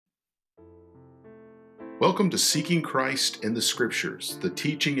Welcome to Seeking Christ in the Scriptures, the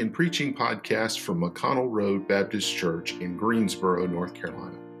teaching and preaching podcast from McConnell Road Baptist Church in Greensboro, North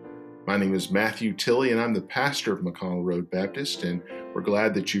Carolina. My name is Matthew Tilley, and I'm the pastor of McConnell Road Baptist, and we're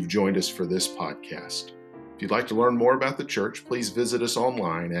glad that you've joined us for this podcast. If you'd like to learn more about the church, please visit us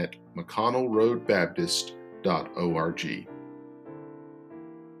online at mcconnellroadbaptist.org.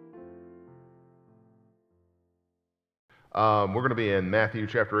 We're going to be in Matthew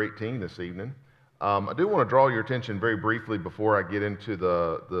chapter 18 this evening. I do want to draw your attention very briefly before I get into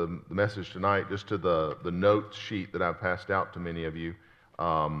the message tonight, just to the note sheet that I've passed out to many of you.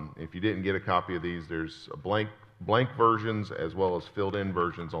 If you didn't get a copy of these, there's a blank versions as well as filled-in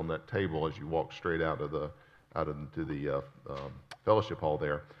versions on that table as you walk straight into the fellowship hall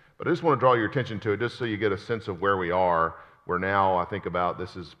there. But I just want to draw your attention to it, just so you get a sense of where we are. We're now, I think about,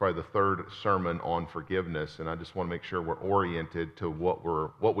 this is probably the third sermon on forgiveness, and I just want to make sure we're oriented to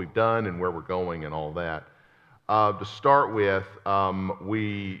what we've done and where we're going and all that. To start with,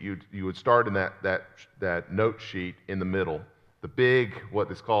 you would start in that note sheet in the middle, the big,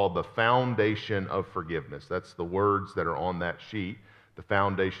 what is called the foundation of forgiveness. That's the words that are on that sheet, the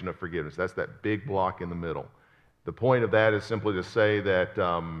foundation of forgiveness. That's that big block in the middle. The point of that is simply to say that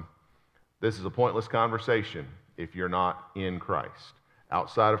this is a pointless conversation if you're not in Christ.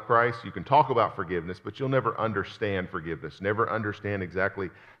 Outside of Christ, you can talk about forgiveness, but you'll never understand forgiveness, never understand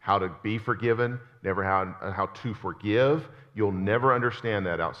exactly how to be forgiven, never how to forgive. You'll never understand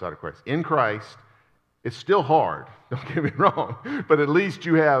that outside of Christ. In Christ, it's still hard, don't get me wrong, but at least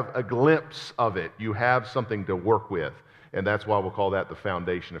you have a glimpse of it. You have something to work with, and that's why we'll call that the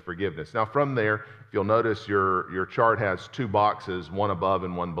foundation of forgiveness. Now from there, if you'll notice your chart has two boxes, one above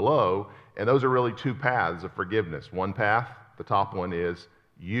and one below, and those are really two paths of forgiveness. One path, the top one, is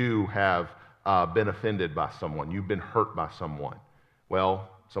you have been offended by someone. You've been hurt by someone. Well,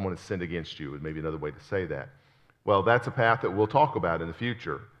 someone has sinned against you, is maybe another way to say that. Well, that's a path that we'll talk about in the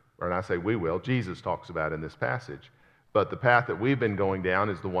future. Or I say we will. Jesus talks about in this passage. But the path that we've been going down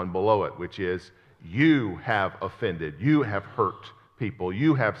is the one below it, which is you have offended. You have hurt people.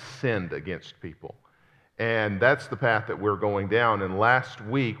 You have sinned against people. And that's the path that we're going down. And last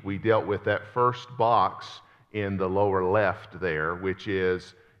week, we dealt with that first box in the lower left there, which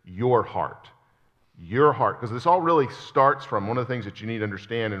is your heart. Your heart. Because this all really starts from one of the things that you need to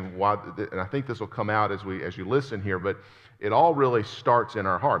understand, and I think this will come out as you listen here, but it all really starts in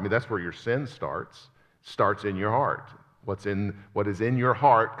our heart. I mean, that's where your sin starts in your heart. What is in your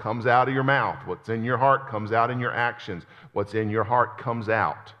heart comes out of your mouth. What's in your heart comes out in your actions. What's in your heart comes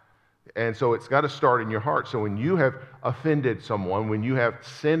out. And so it's got to start in your heart. So when you have offended someone, when you have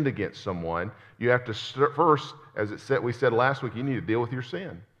sinned against someone, you have to first, as we said last week, you need to deal with your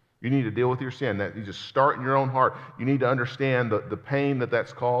sin. You need to deal with your sin. That you just start in your own heart. You need to understand the pain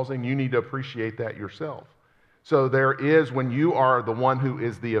that's causing. You need to appreciate that yourself. So there is, when you are the one who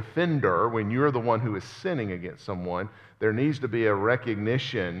is the offender, when you're the one who is sinning against someone, there needs to be a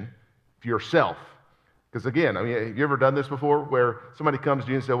recognition of yourself. Because again, I mean, have you ever done this before where somebody comes to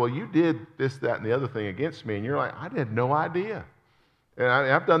you and says, well, you did this, that, and the other thing against me, and you're like, I had no idea. And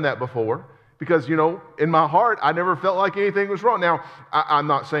I've done that before because, in my heart, I never felt like anything was wrong. Now, I'm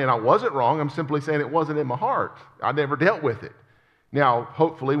not saying I wasn't wrong. I'm simply saying it wasn't in my heart. I never dealt with it. Now,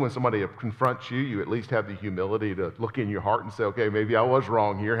 hopefully, when somebody confronts you, you at least have the humility to look in your heart and say, okay, maybe I was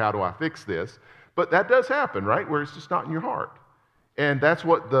wrong here. How do I fix this? But that does happen, right, where it's just not in your heart. And that's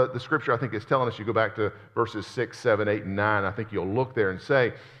what the scripture, I think, is telling us. You go back to verses 6, 7, 8, and 9. I think you'll look there and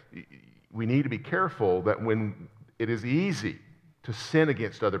say, we need to be careful that when it is easy to sin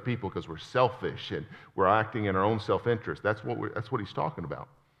against other people because we're selfish and we're acting in our own self-interest. That's what he's talking about.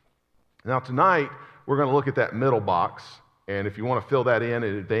 Now, tonight, we're going to look at that middle box. And if you want to fill that in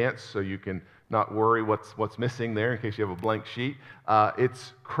advance so you can not worry what's missing there in case you have a blank sheet,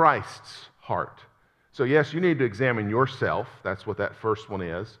 it's Christ's heart. So yes, you need to examine yourself. That's what that first one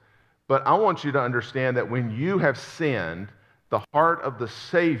is. But I want you to understand that when you have sinned, the heart of the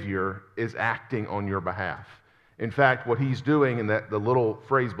Savior is acting on your behalf. In fact, what he's doing in the little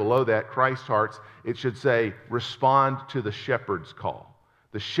phrase below that, Christ's hearts, it should say, respond to the shepherd's call.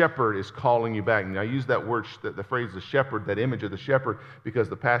 The shepherd is calling you back. And I use that word, the phrase the shepherd, that image of the shepherd, because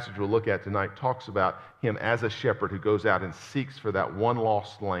the passage we'll look at tonight talks about him as a shepherd who goes out and seeks for that one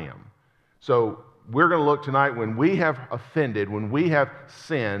lost lamb. So we're going to look tonight when we have offended, when we have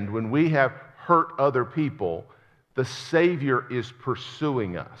sinned, when we have hurt other people, the Savior is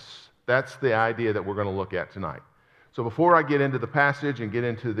pursuing us. That's the idea that we're going to look at tonight. So before I get into the passage and get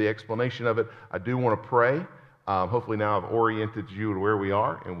into the explanation of it, I do want to pray. Hopefully now I've oriented you to where we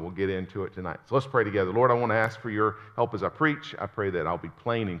are, and we'll get into it tonight. So let's pray together. Lord, I want to ask for your help as I preach. I pray that I'll be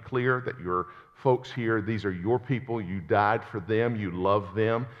plain and clear, that your folks here, these are your people. You died for them. You love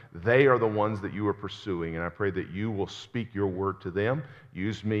them. They are the ones that you are pursuing, and I pray that you will speak your word to them.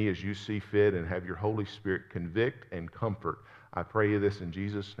 Use me as you see fit, and have your Holy Spirit convict and comfort. I pray this in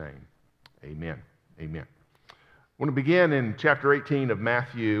Jesus' name. Amen. Amen. I want to begin in chapter 18 of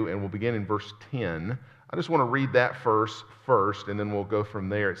Matthew, and we'll begin in verse 10. I just want to read that first, and then we'll go from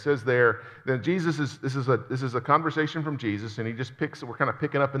there. It says there that this is a conversation from Jesus, and he just we're kind of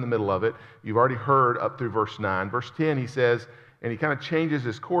picking up in the middle of it. You've already heard up through verse 9. Verse 10, he says, and he kind of changes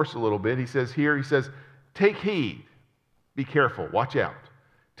his course a little bit. He says, take heed, be careful, watch out.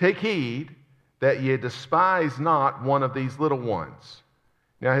 Take heed that ye despise not one of these little ones.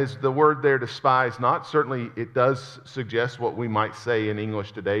 Now, the word there, despise not, certainly it does suggest what we might say in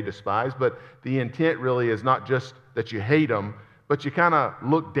English today, despise, but the intent really is not just that you hate them, but you kind of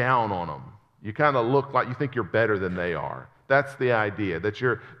look down on them. You kind of look like you think you're better than they are. That's the idea, that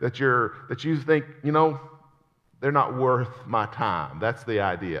you think, they're not worth my time. That's the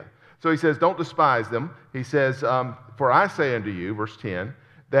idea. So he says, don't despise them. He says, for I say unto you, verse 10,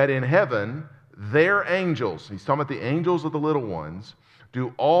 that in heaven their angels, he's talking about the angels of the little ones,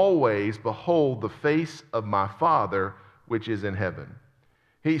 do always behold the face of my Father which is in heaven.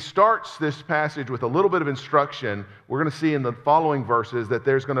 He starts this passage with a little bit of instruction. We're going to see in the following verses that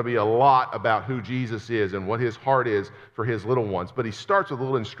there's going to be a lot about who Jesus is and what his heart is for his little ones. But he starts with a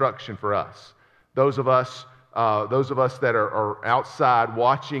little instruction for us. Those of us that are outside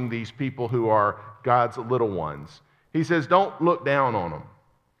watching these people who are God's little ones. He says, don't look down on them.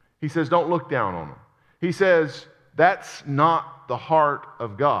 He says, don't look down on them. He says, that's not the heart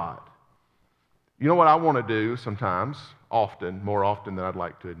of God. You know what I want to do sometimes, more often than I'd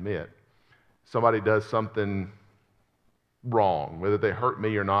like to admit? Somebody does something wrong, whether they hurt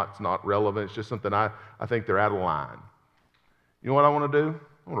me or not, it's not relevant. It's just something I think they're out of line. You know what I want to do?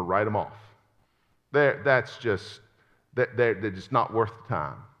 I want to write them off. They're just not worth the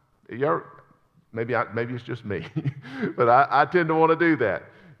time. Maybe it's just me, but I tend to want to do that.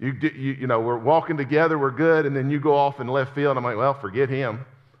 We're walking together, we're good, and then you go off in left field, and I'm like, well, forget him.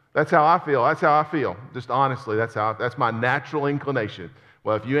 That's how I feel. Just honestly, that's my natural inclination.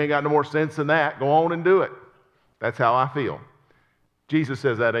 Well, if you ain't got no more sense than that, go on and do it. That's how I feel. Jesus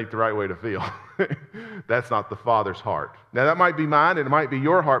says that ain't the right way to feel. That's not the Father's heart. Now, that might be mine, and it might be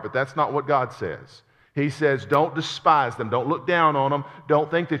your heart, but that's not what God says. He says, don't despise them. Don't look down on them. Don't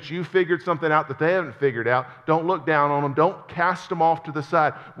think that you figured something out that they haven't figured out. Don't look down on them. Don't cast them off to the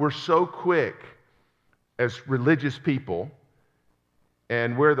side. We're so quick as religious people,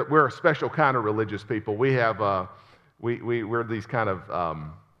 and we're a special kind of religious people. We have we're these kind of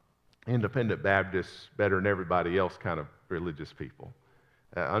independent Baptists, better than everybody else kind of religious people.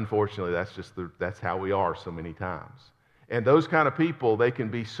 Unfortunately, that's how we are so many times. And those kind of people, they can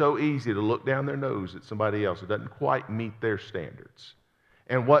be so easy to look down their nose at somebody else who doesn't quite meet their standards.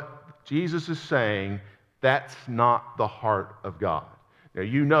 And what Jesus is saying, that's not the heart of God.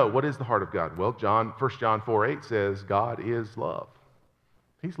 Now, what is the heart of God? Well, 1 John 4:8 says, God is love.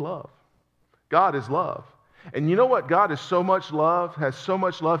 He's love. God is love. And you know what? God is so much love, has so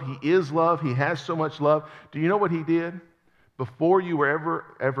much love. He is love. He has so much love. Do you know what he did? Before you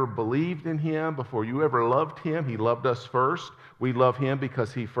were ever believed in him, before you ever loved him, he loved us first. We love him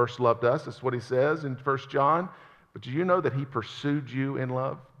because he first loved us. That's what he says in 1 John. But do you know that he pursued you in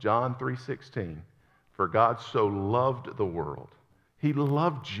love? John 3:16. For God so loved the world. He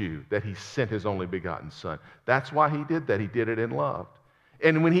loved you that he sent his only begotten son. That's why he did that. He did it in love.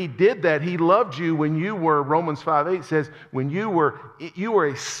 And when he did that, he loved you when you were, Romans 5:8 says, when you were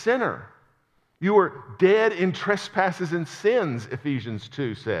a sinner. You were dead in trespasses and sins, Ephesians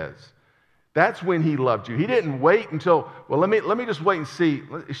 2 says. That's when he loved you. He didn't wait until, well, let me just wait and see.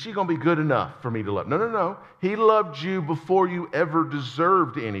 Is she going to be good enough for me to love? No. He loved you before you ever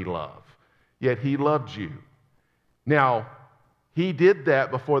deserved any love. Yet he loved you. Now, he did that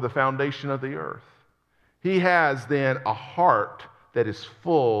before the foundation of the earth. He has then a heart that is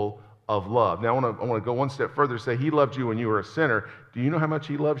full of love. Now, I want to go one step further and say he loved you when you were a sinner. Do you know how much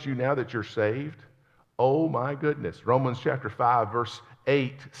he loves you now that you're saved? Oh, my goodness. Romans chapter 5, verse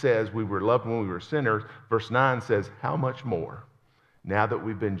 8 says we were loved when we were sinners. Verse 9 says, how much more now that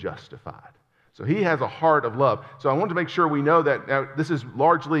we've been justified? So he has a heart of love. So I want to make sure we know that now, this is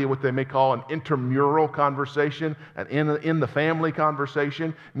largely what they may call an intramural conversation, an in the family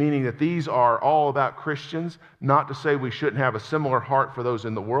conversation, meaning that these are all about Christians. Not to say we shouldn't have a similar heart for those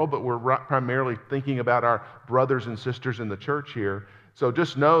in the world, but we're primarily thinking about our brothers and sisters in the church here. So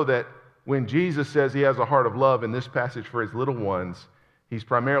just know that when Jesus says he has a heart of love in this passage for his little ones, he's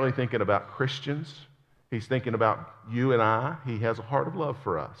primarily thinking about Christians. He's thinking about you and I. He has a heart of love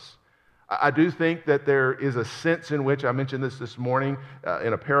for us. I do think that there is a sense in which, I mentioned this morning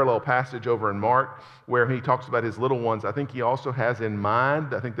in a parallel passage over in Mark, where he talks about his little ones. I think he also has in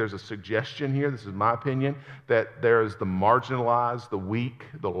mind, I think there's a suggestion here, this is my opinion, that there is the marginalized, the weak,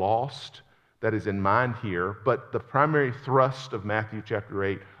 the lost that is in mind here. But the primary thrust of Matthew chapter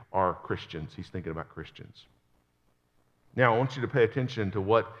 8 are Christians. He's thinking about Christians. Now, I want you to pay attention to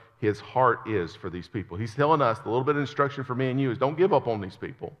what his heart is for these people. He's telling us, the little bit of instruction for me and you is don't give up on these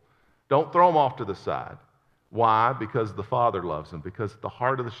people. Don't throw them off to the side. Why? Because the Father loves them. Because the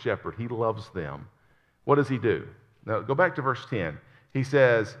heart of the shepherd, he loves them. What does he do? Now, go back to verse 10. He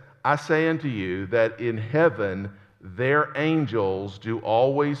says, I say unto you that in heaven their angels do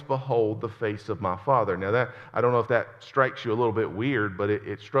always behold the face of my Father. Now, that I don't know if that strikes you a little bit weird, but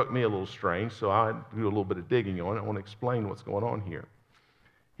it struck me a little strange, so I do a little bit of digging on it. I want to explain what's going on here.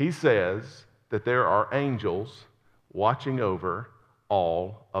 He says that there are angels watching over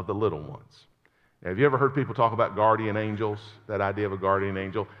all of the little ones. Now, have you ever heard people talk about guardian angels, that idea of a guardian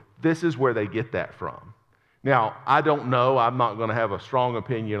angel? This is where they get that from. Now, I don't know, I'm not going to have a strong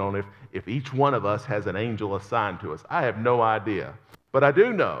opinion on if each one of us has an angel assigned to us. I have no idea. But I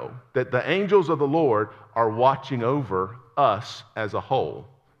do know that the angels of the Lord are watching over us as a whole.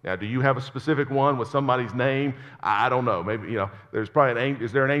 Now, do you have a specific one with somebody's name? I don't know. Maybe, there's probably an angel.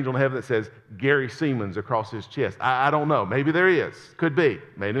 Is there an angel in heaven that says Gary Siemens across his chest? I don't know. Maybe there is. Could be.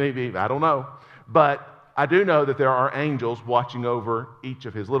 Maybe. I don't know. But I do know that there are angels watching over each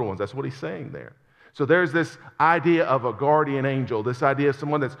of his little ones. That's what he's saying there. So there's this idea of a guardian angel, this idea of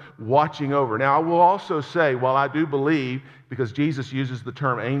someone that's watching over. Now, I will also say, while I do believe, because Jesus uses the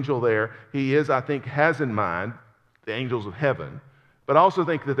term angel there, he is, I think, has in mind the angels of heaven. But I also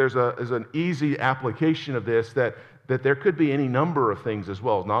think that there's an easy application of this, that there could be any number of things as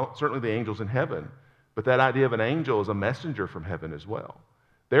well. Not certainly the angels in heaven, but that idea of an angel is a messenger from heaven as well.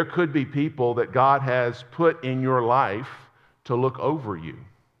 There could be people that God has put in your life to look over you,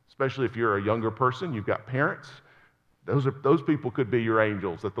 especially if you're a younger person, you've got parents. Those people could be your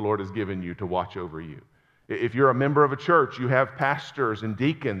angels that the Lord has given you to watch over you. If you're a member of a church, you have pastors and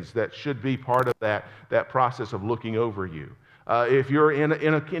deacons that should be part of that process of looking over you. If you're in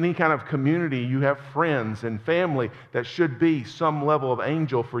any kind of community, you have friends and family that should be some level of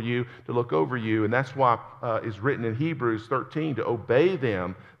angel for you to look over you. And that's why it's written in Hebrews 13 to obey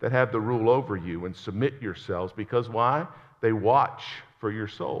them that have the rule over you and submit yourselves. Because why? They watch for your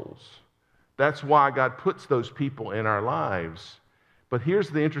souls. That's why God puts those people in our lives. But here's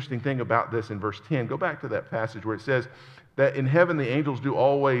the interesting thing about this in verse 10. Go back to that passage where it says that in heaven the angels do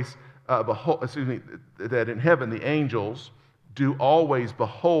always that in heaven the angels do always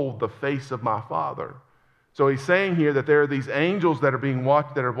behold the face of my Father. So he's saying here that there are these angels that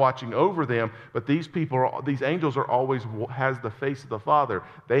are watching over them, but these angels are always has the face of the Father.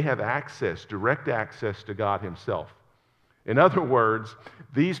 They have direct access to God himself. In other words,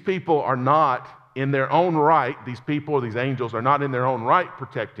 these people are not in their own right, these angels are not in their own right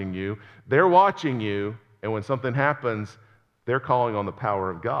protecting you. They're watching you, and when something happens, they're calling on the power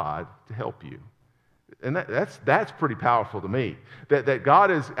of God to help you. And that's pretty powerful to me, that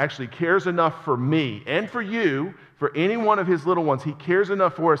God actually cares enough for me and for you, for any one of his little ones. He cares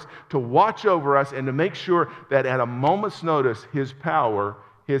enough for us to watch over us and to make sure that at a moment's notice, his power,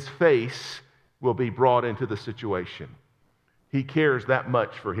 his face will be brought into the situation. He cares that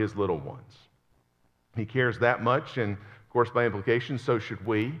much for his little ones. He cares that much, and of course, by implication, so should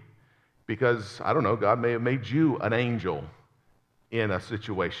we, because, I don't know, God may have made you an angel in a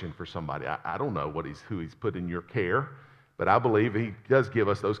situation for somebody. I don't know who he's put in your care, but I believe he does give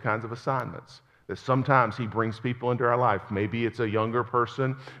us those kinds of assignments. That sometimes he brings people into our life. Maybe it's a younger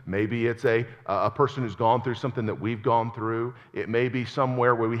person. Maybe it's a person who's gone through something that we've gone through. It may be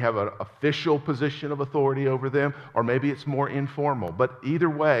somewhere where we have an official position of authority over them, or maybe it's more informal. But either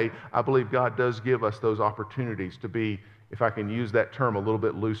way, I believe God does give us those opportunities to be, if I can use that term a little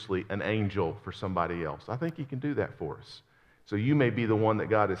bit loosely, an angel for somebody else. I think he can do that for us. So you may be the one that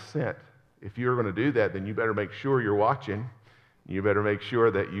God has sent. If you're going to do that, then you better make sure you're watching. You better make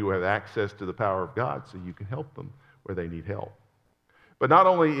sure that you have access to the power of God so you can help them where they need help. But not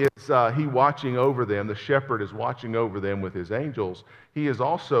only is he watching over them, the shepherd is watching over them with his angels, he is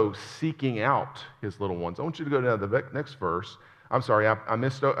also seeking out his little ones. I want you to go down to the next verse. I'm sorry,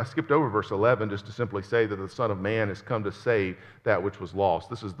 I skipped over verse 11 just to simply say that the Son of Man has come to save that which was lost.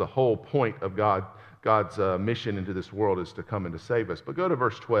 This is the whole point of God's mission into this world, is to come and to save us. But go to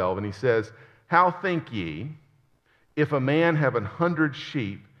verse 12, and he says, How think ye, if a man have 100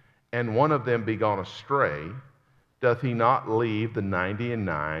 sheep, and one of them be gone astray, doth he not leave the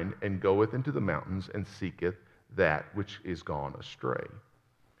 99 and goeth into the mountains and seeketh that which is gone astray?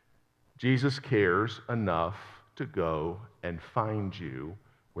 Jesus cares enough to go and find you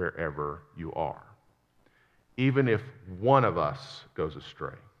wherever you are, even if one of us goes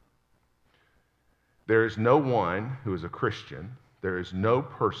astray. There is no one who is a Christian. There is no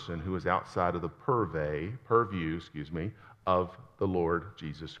person who is outside of the purview of the Lord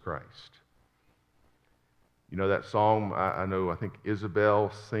Jesus Christ. You know that song, I think Isabel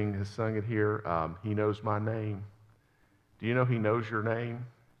has sung it here, He Knows My Name. Do you know He knows your name?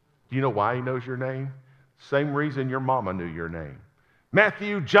 Do you know why He knows your name? Same reason your mama knew your name.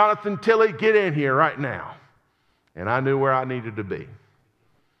 Matthew Jonathan Tilley, get in here right now. And I knew where I needed to be.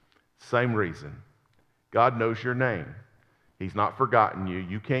 Same reason. God knows your name. He's not forgotten you.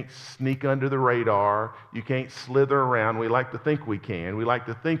 You can't sneak under the radar. You can't slither around. We like to think we can. We like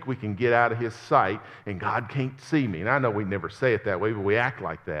to think we can get out of His sight, and God can't see me. And I know we never say it that way, but we act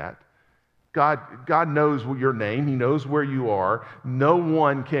like that. God knows your name. He knows where you are. No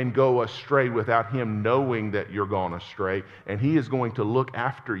one can go astray without Him knowing that you're gone astray, and He is going to look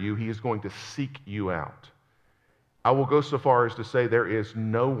after you. He is going to seek you out. I will go so far as to say there is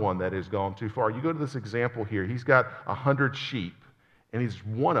no one that has gone too far. You go to this example here. He's got 100 sheep, and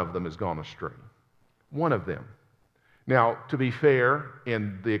one of them has gone astray. One of them. Now, to be fair,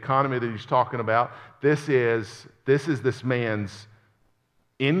 in the economy that he's talking about, this is this man's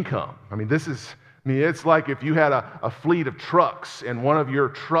income. It's like if you had a fleet of trucks and one of your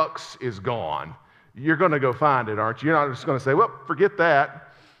trucks is gone. You're going to go find it, aren't you? You're not just going to say, well, forget that.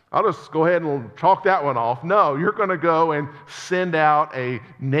 I'll just go ahead and chalk that one off. No, you're going to go and send out a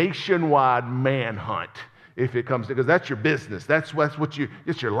nationwide manhunt if it comes to, because that's your business.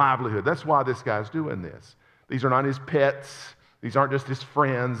 It's your livelihood. That's why this guy's doing this. These are not his pets. These aren't just his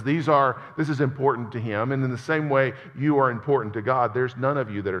friends. This is important to him. And in the same way, you are important to God. There's none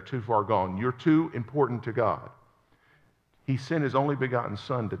of you that are too far gone. You're too important to God. He sent His only begotten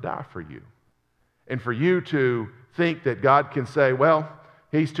Son to die for you. And for you to think that God can say, well,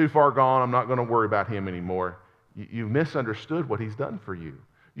 He's too far gone, I'm not going to worry about Him anymore. You misunderstood what He's done for you.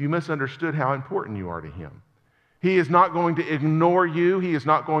 You misunderstood how important you are to Him. He is not going to ignore you. He is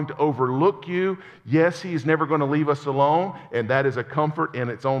not going to overlook you. Yes, He is never going to leave us alone, and that is a comfort in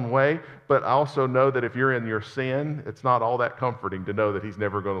its own way. But I also know that if you're in your sin, it's not all that comforting to know that He's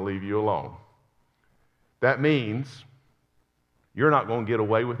never going to leave you alone. That means you're not going to get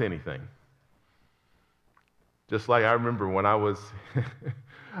away with anything. Just like I remember when I was, when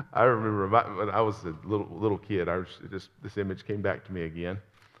I was a little kid, this image came back to me again.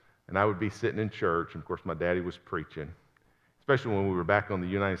 And I would be sitting in church, and of course my daddy was preaching, especially when we were back on the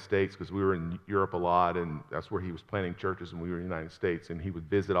United States, because we were in Europe a lot, and that's where he was planting churches, and we were in the United States, and he would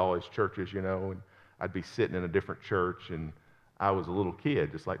visit all his churches, and I'd be sitting in a different church, and I was a little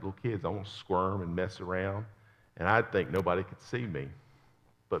kid, just like little kids. I want to squirm and mess around, and I'd think nobody could see me.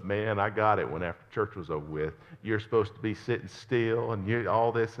 But man, I got it when after church was over with. You're supposed to be sitting still and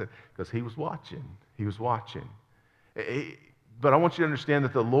all this, because he was watching. He was watching. But I want you to understand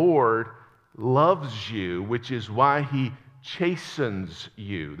that the Lord loves you, which is why He chastens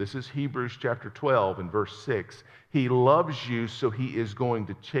you. This is Hebrews chapter 12 and verse 6. He loves you, so He is going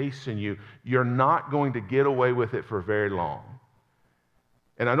to chasten you. You're not going to get away with it for very long.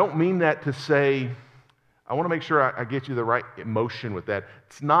 And I don't mean that to say, I want to make sure I get you the right emotion with that.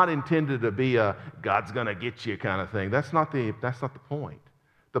 It's not intended to be a God's going to get you kind of thing. That's not the point.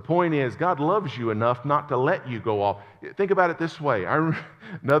 The point is God loves you enough not to let you go off. Think about it this way.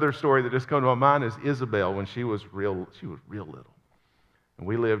 Another story that just came to my mind is Isabel when she was real little. And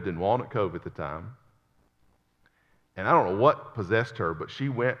we lived in Walnut Cove at the time. And I don't know what possessed her, but she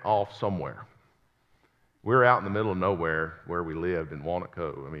went off somewhere. We were out in the middle of nowhere where we lived in Walnut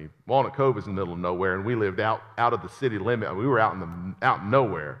Cove. Walnut Cove is in the middle of nowhere, and we lived out of the city limit. We were out in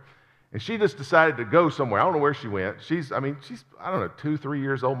nowhere. And she just decided to go somewhere. I don't know where she went. She's, I don't know, 2, 3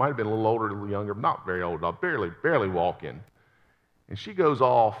 years old. Might have been a little older, a little younger, but not very old. Barely walking. And she goes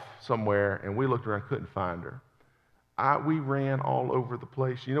off somewhere, and we looked around, couldn't find her. We ran all over the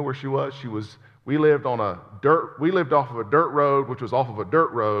place. You know where she was? We lived off of a dirt road, which was off of a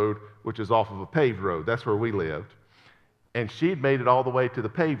dirt road, which is off of a paved road. That's where we lived. And she'd made it all the way to the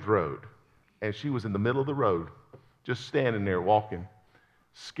paved road. And she was in the middle of the road, just standing there walking.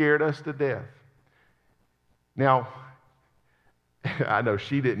 Scared us to death. Now, I know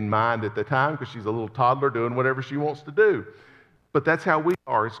she didn't mind at the time because she's a little toddler doing whatever she wants to do. But that's how we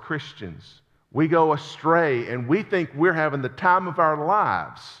are as Christians. We go astray and we think we're having the time of our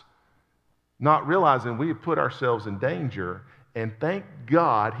lives, not realizing we have put ourselves in danger And thank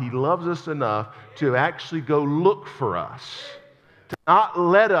God He loves us enough to actually go look for us, to not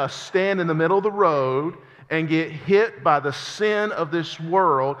let us stand in the middle of the road and get hit by the sin of this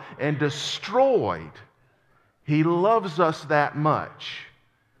world and destroyed. He loves us that much.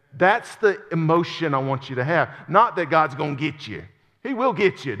 That's the emotion I want you to have. Not that God's going to get you. He will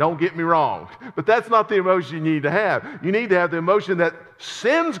get you, don't get me wrong. But that's not the emotion you need to have. You need to have the emotion that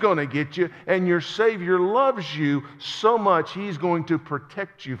sin's going to get you, and your Savior loves you so much, He's going to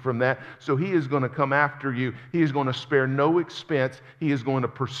protect you from that. So He is going to come after you. He is going to spare no expense. He is going to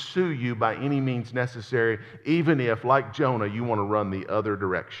pursue you by any means necessary, even if, like Jonah, you want to run the other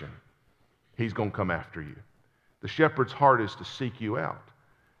direction. He's going to come after you. The shepherd's heart is to seek you out.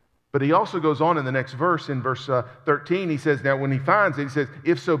 But he also goes on in the next verse, in verse 13, he says, now when he finds it, he says,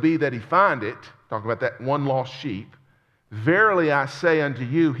 if so be that he find it, talking about that one lost sheep, verily I say unto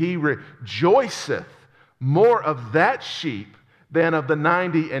you, he rejoiceth more of that sheep than of the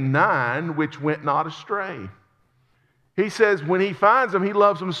 99 which went not astray. He says when he finds them, he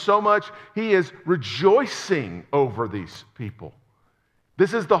loves them so much, he is rejoicing over these people.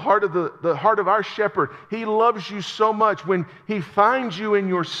 This is the heart of our shepherd. He loves you so much. When he finds you in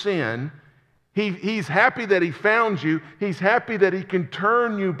your sin, he's happy that he found you. He's happy that he can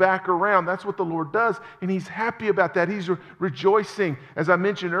turn you back around. That's what the Lord does, and he's happy about that. He's rejoicing. As I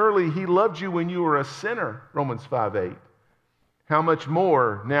mentioned earlier, he loved you when you were a sinner, Romans 5:8. How much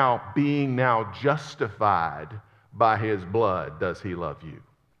more now, being now justified by his blood, does he love you?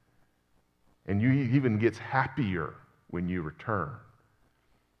 And you even gets happier when you return.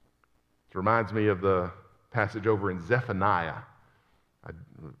 It reminds me of the passage over in Zephaniah.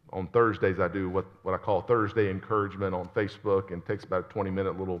 On Thursdays, I do what I call Thursday encouragement on Facebook, and it takes about a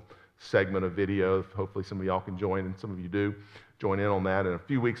 20-minute little segment of video. Hopefully some of y'all can join, and some of you do join in on that. And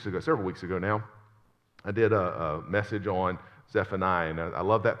several weeks ago now, I did a message on Zephaniah, and I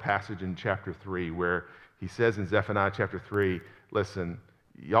love that passage in chapter 3 where he says in Zephaniah chapter 3, listen,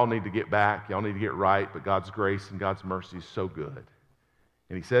 y'all need to get back, y'all need to get right, but God's grace and God's mercy is so good.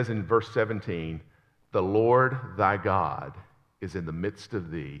 And he says in verse 17, the Lord thy God is in the midst of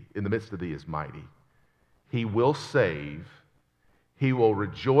thee is mighty. He will save. He will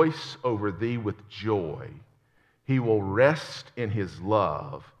rejoice over thee with joy. He will rest in his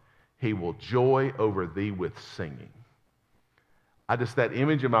love. He will joy over thee with singing. That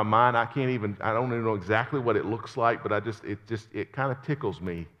image in my mind, I don't even know exactly what it looks like, but it kind of tickles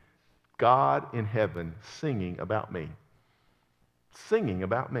me. God in heaven singing about me. Singing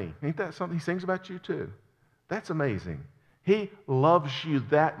about me. Ain't that something? He sings about you too. That's amazing. He loves you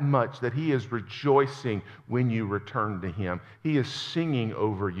that much that he is rejoicing when you return to him. He is singing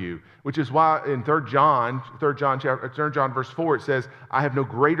over you, which is why in 3 John verse 4, it says, I have no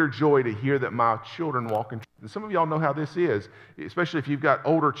greater joy to hear that my children walk in truth. And some of y'all know how this is, especially if you've got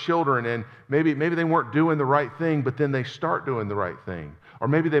older children and maybe they weren't doing the right thing, but then they start doing the right thing. Or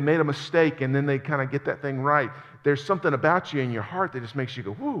maybe they made a mistake and then they kind of get that thing right. There's something about you in your heart that just makes you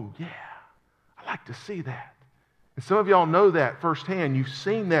go, whoo, yeah, I like to see that. And some of y'all know that firsthand. You've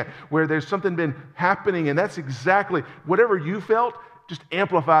seen that where there's something been happening, and that's exactly whatever you felt, just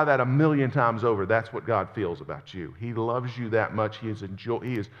amplify that 1,000,000 times over. That's what God feels about you. He loves you that much. He is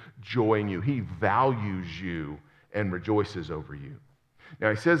enjoying you. He values you and rejoices over you. Now,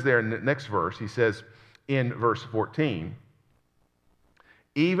 he says there in the next verse, he says in verse 14,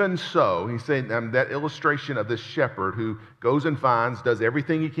 even so, he's saying that illustration of this shepherd who goes and does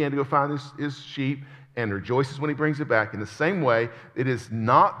everything he can to go find his sheep, and rejoices when he brings it back. In the same way, it is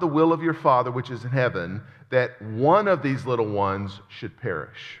not the will of your Father which is in heaven that one of these little ones should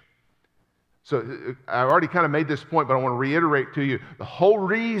perish. So I already kind of made this point, but I want to reiterate to you, the whole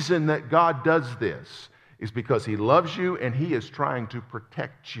reason that God does this is because he loves you and he is trying to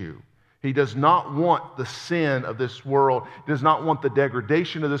protect you. He does not want the sin of this world, does not want the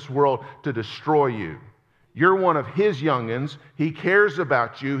degradation of this world to destroy you. You're one of his young'uns. He cares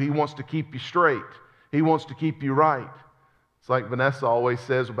about you. He wants to keep you straight. He wants to keep you right. It's like Vanessa always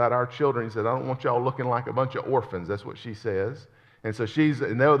says about our children. He said, I don't want y'all looking like a bunch of orphans. That's what she says. And so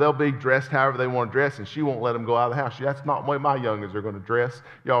they'll be dressed however they want to dress, and she won't let them go out of the house. That's not the way my youngins are going to dress.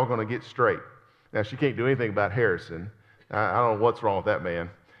 Y'all are going to get straight. Now, she can't do anything about Harrison. I don't know what's wrong with that man.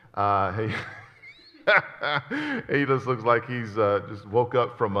 He just looks like he's just woke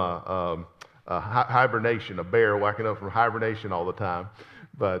up from a hibernation, a bear waking up from hibernation all the time.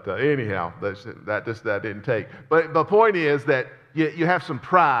 But anyhow, that didn't take. But the point is that you have some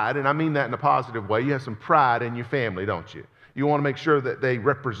pride, and I mean that in a positive way. You have some pride in your family, don't you? You want to make sure that they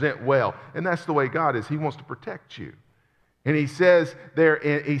represent well. And that's the way God is. He wants to protect you. And he says there,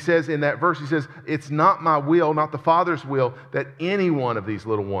 he says in that verse, he says, it's not my will, not the Father's will, that any one of these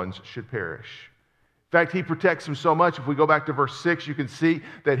little ones should perish. In fact, he protects them so much. If we go back to verse 6, you can see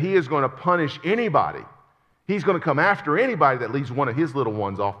that he is going to punish anybody. He's going to come after anybody that leads one of his little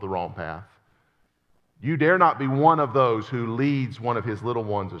ones off the wrong path. You dare not be one of those who leads one of his little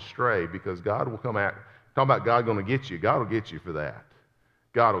ones astray, because God will come at, talking about God going to get you. God will get you for that.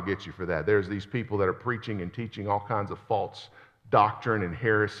 God will get you for that. There's these people that are preaching and teaching all kinds of false doctrine and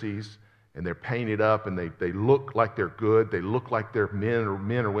heresies, and they're painted up, and they look like they're good. They look like they're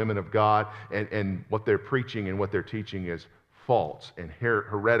men or women of God, and what they're preaching and what they're teaching is false and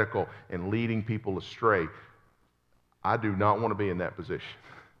heretical and leading people astray. I do not want to be in that position.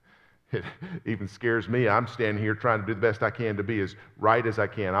 It even scares me. I'm standing here trying to do the best I can to be as right as I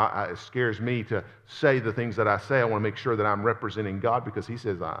can. It scares me to say the things that I say. I want to make sure that I'm representing God, because he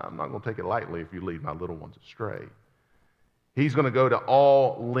says, I'm not going to take it lightly if you lead my little ones astray. He's going to go to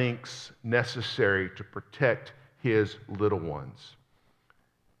all lengths necessary to protect his little ones.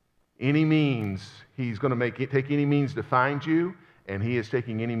 Any means, he's going to take any means to find you, and he is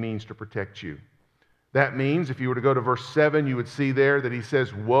taking any means to protect you. That means, if you were to go to verse 7, you would see there that he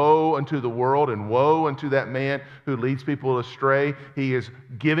says, woe unto the world and woe unto that man who leads people astray. He is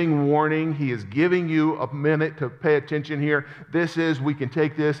giving warning. He is giving you a minute to pay attention here. We can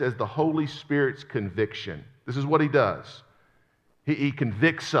take this as the Holy Spirit's conviction. This is what he does. He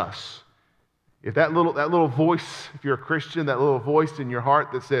convicts us. If that little voice, if you're a Christian, that little voice in your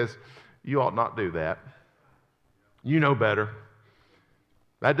heart that says, you ought not do that. You know better.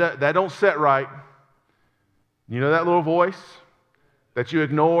 That don't set right. You know that little voice that you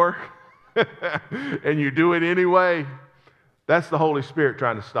ignore and you do it anyway? That's the Holy Spirit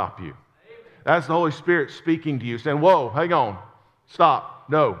trying to stop you. That's the Holy Spirit speaking to you, saying, whoa, hang on, stop,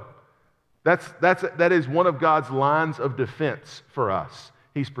 no. That is one of God's lines of defense for us.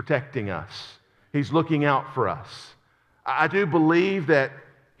 He's protecting us. He's looking out for us. I do believe that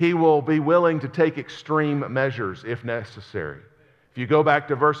he will be willing to take extreme measures if necessary. If you go back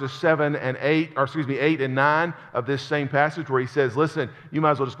to verses 8 and 9 of this same passage where he says, listen, you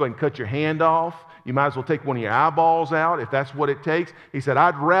might as well just go ahead and cut your hand off. You might as well take one of your eyeballs out if that's what it takes. He said,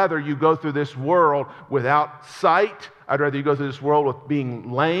 I'd rather you go through this world without sight. I'd rather you go through this world with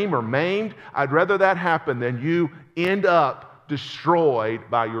being lame or maimed. I'd rather that happen than you end up destroyed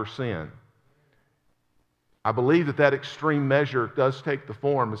by your sin. I believe that extreme measure does take the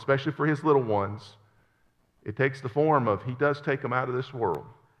form, especially for his little ones. It takes the form of, he does take them out of this world.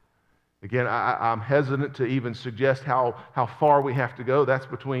 Again, I'm hesitant to even suggest how far we have to go. That's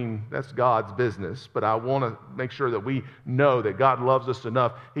God's business. But I want to make sure that we know that God loves us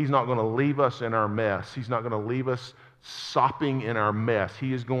enough. He's not going to leave us in our mess. He's not going to leave us sopping in our mess.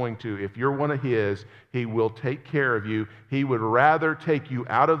 He is going to, if you're one of his, he will take care of you. He would rather take you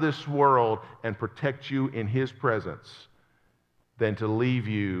out of this world and protect you in his presence than to leave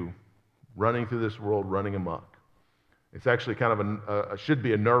you running through this world, running amok. It's actually kind of should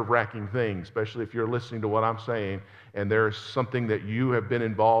be a nerve-wracking thing, especially if you're listening to what I'm saying and there's something that you have been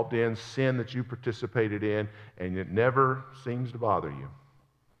involved in, sin that you participated in, and it never seems to bother you.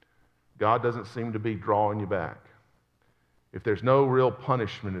 God doesn't seem to be drawing you back. If there's no real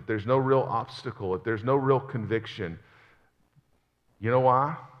punishment, if there's no real obstacle, if there's no real conviction, you know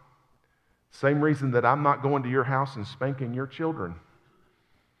why? Same reason that I'm not going to your house and spanking your children.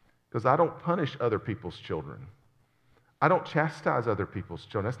 Because I don't punish other people's children. I don't chastise other people's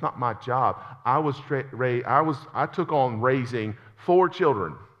children. That's not my job. I took on raising 4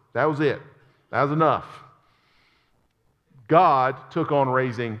 children. That was it. That was enough. God took on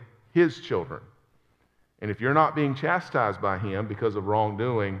raising his children. And if you're not being chastised by him because of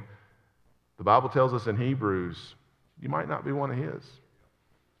wrongdoing, the Bible tells us in Hebrews, you might not be one of his.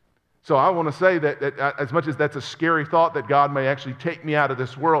 So I want to say that as much as that's a scary thought that God may actually take me out of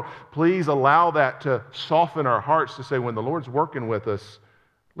this world, please allow that to soften our hearts to say, when the Lord's working with us,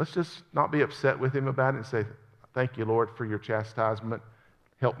 let's just not be upset with him about it and say, thank you, Lord, for your chastisement.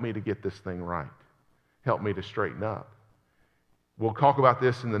 Help me to get this thing right. Help me to straighten up. We'll talk about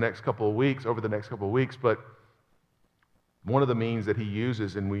this in the next couple of weeks, but one of the means that he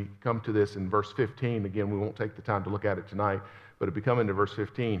uses, and we come to this in verse 15, again, we won't take the time to look at it tonight, but if we come into verse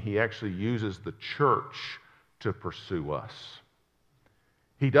 15, he actually uses the church to pursue us.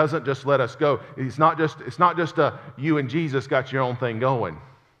 He doesn't just let us go. It's not just you and Jesus got your own thing going.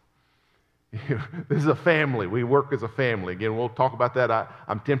 This is a family. We work as a family. Again, we'll talk about that.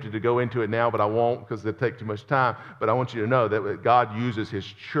 I'm tempted to go into it now, but I won't because it'll take too much time. But I want you to know that God uses his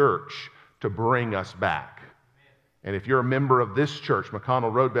church to bring us back. And if you're a member of this church,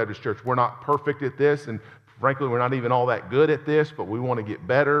 McConnell Road Baptist Church, we're not perfect at this, and Frankly, we're not even all that good at this, but we want to get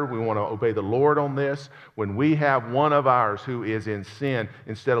better. We want to obey the Lord on this. When we have one of ours who is in sin,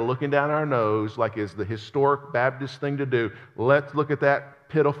 instead of looking down our nose like is the historic Baptist thing to do, let's look at that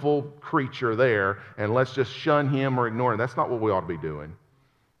pitiful creature there and let's just shun him or ignore him. That's not what we ought to be doing.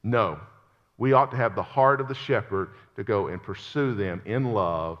 No, we ought to have the heart of the shepherd to go and pursue them in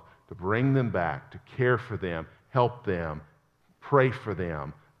love, to bring them back, to care for them, help them, pray for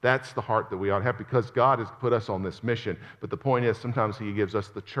them. That's the heart that we ought to have because God has put us on this mission. But the point is, sometimes He gives us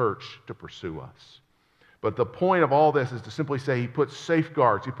the church to pursue us. But the point of all this is to simply say He puts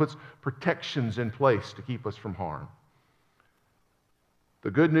safeguards, He puts protections in place to keep us from harm.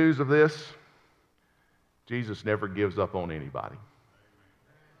 The good news of this, Jesus never gives up on anybody.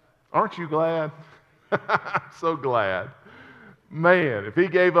 Aren't you glad? I'm so glad. Man, if He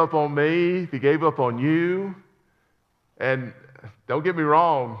gave up on me, if He gave up on you, and don't get me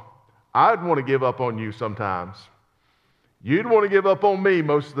wrong, I'd want to give up on you sometimes. You'd want to give up on me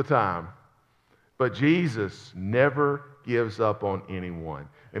most of the time. But Jesus never gives up on anyone.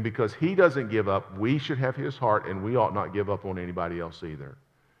 And because He doesn't give up, we should have His heart, and we ought not give up on anybody else either.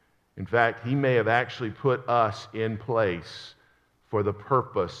 In fact, He may have actually put us in place for the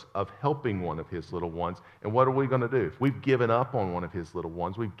purpose of helping one of His little ones. And what are we going to do? If we've given up on one of His little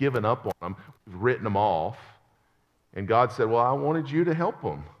ones, we've given up on them, we've written them off, and God said, well, I wanted you to help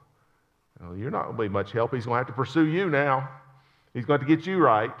them. Well, you're not going to be much help. He's going to have to pursue you now. He's going to get you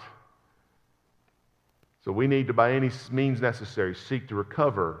right. So we need to, by any means necessary, seek to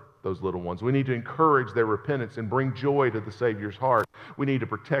recover those little ones. We need to encourage their repentance and bring joy to the Savior's heart. We need to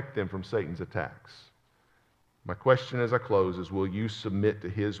protect them from Satan's attacks. My question as I close is, will you submit to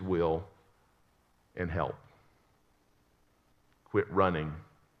His will and help? Quit running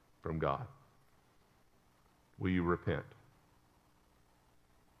from God. Will you repent?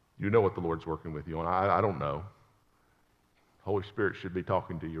 You know what the Lord's working with you on. I don't know. Holy Spirit should be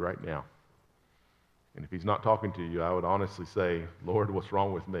talking to you right now. And if He's not talking to you, I would honestly say, Lord, what's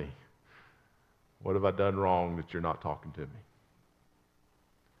wrong with me? What have I done wrong that You're not talking to me?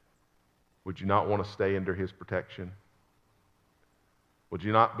 Would you not want to stay under His protection? Would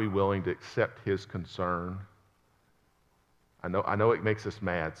you not be willing to accept His concern? I know it makes us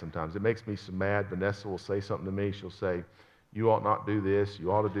mad sometimes. It makes me so mad. Vanessa will say something to me. She'll say, you ought not do this.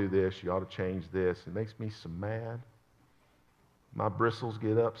 You ought to do this. You ought to change this. It makes me so mad. My bristles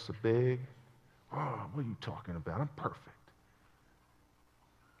get up so big. Oh, what are you talking about? I'm perfect.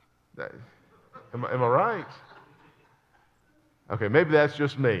 Am I right? Okay, maybe that's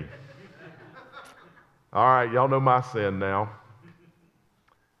just me. All right, y'all know my sin now.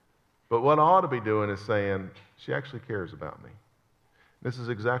 But what I ought to be doing is saying, she actually cares about me. This is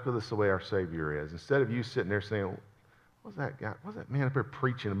exactly the way our Savior is. Instead of you sitting there saying, what's that man up there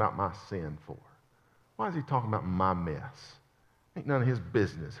preaching about my sin for? Why is he talking about my mess? Ain't none of his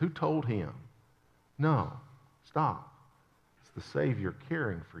business. Who told him? No, stop. It's the Savior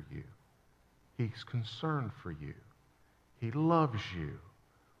caring for you. He's concerned for you. He loves you.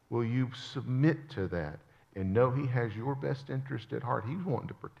 Will you submit to that and know He has your best interest at heart? He's wanting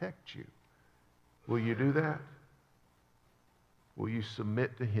to protect you. Will you do that? Will you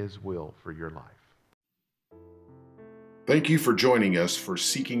submit to His will for your life? Thank you for joining us for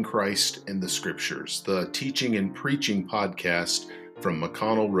Seeking Christ in the Scriptures, the teaching and preaching podcast from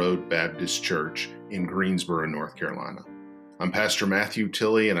McConnell Road Baptist Church in Greensboro, North Carolina. I'm Pastor Matthew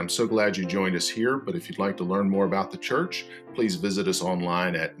Tilley, and I'm so glad you joined us here. But if you'd like to learn more about the church, please visit us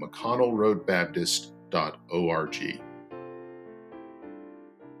online at mcconnellroadbaptist.org.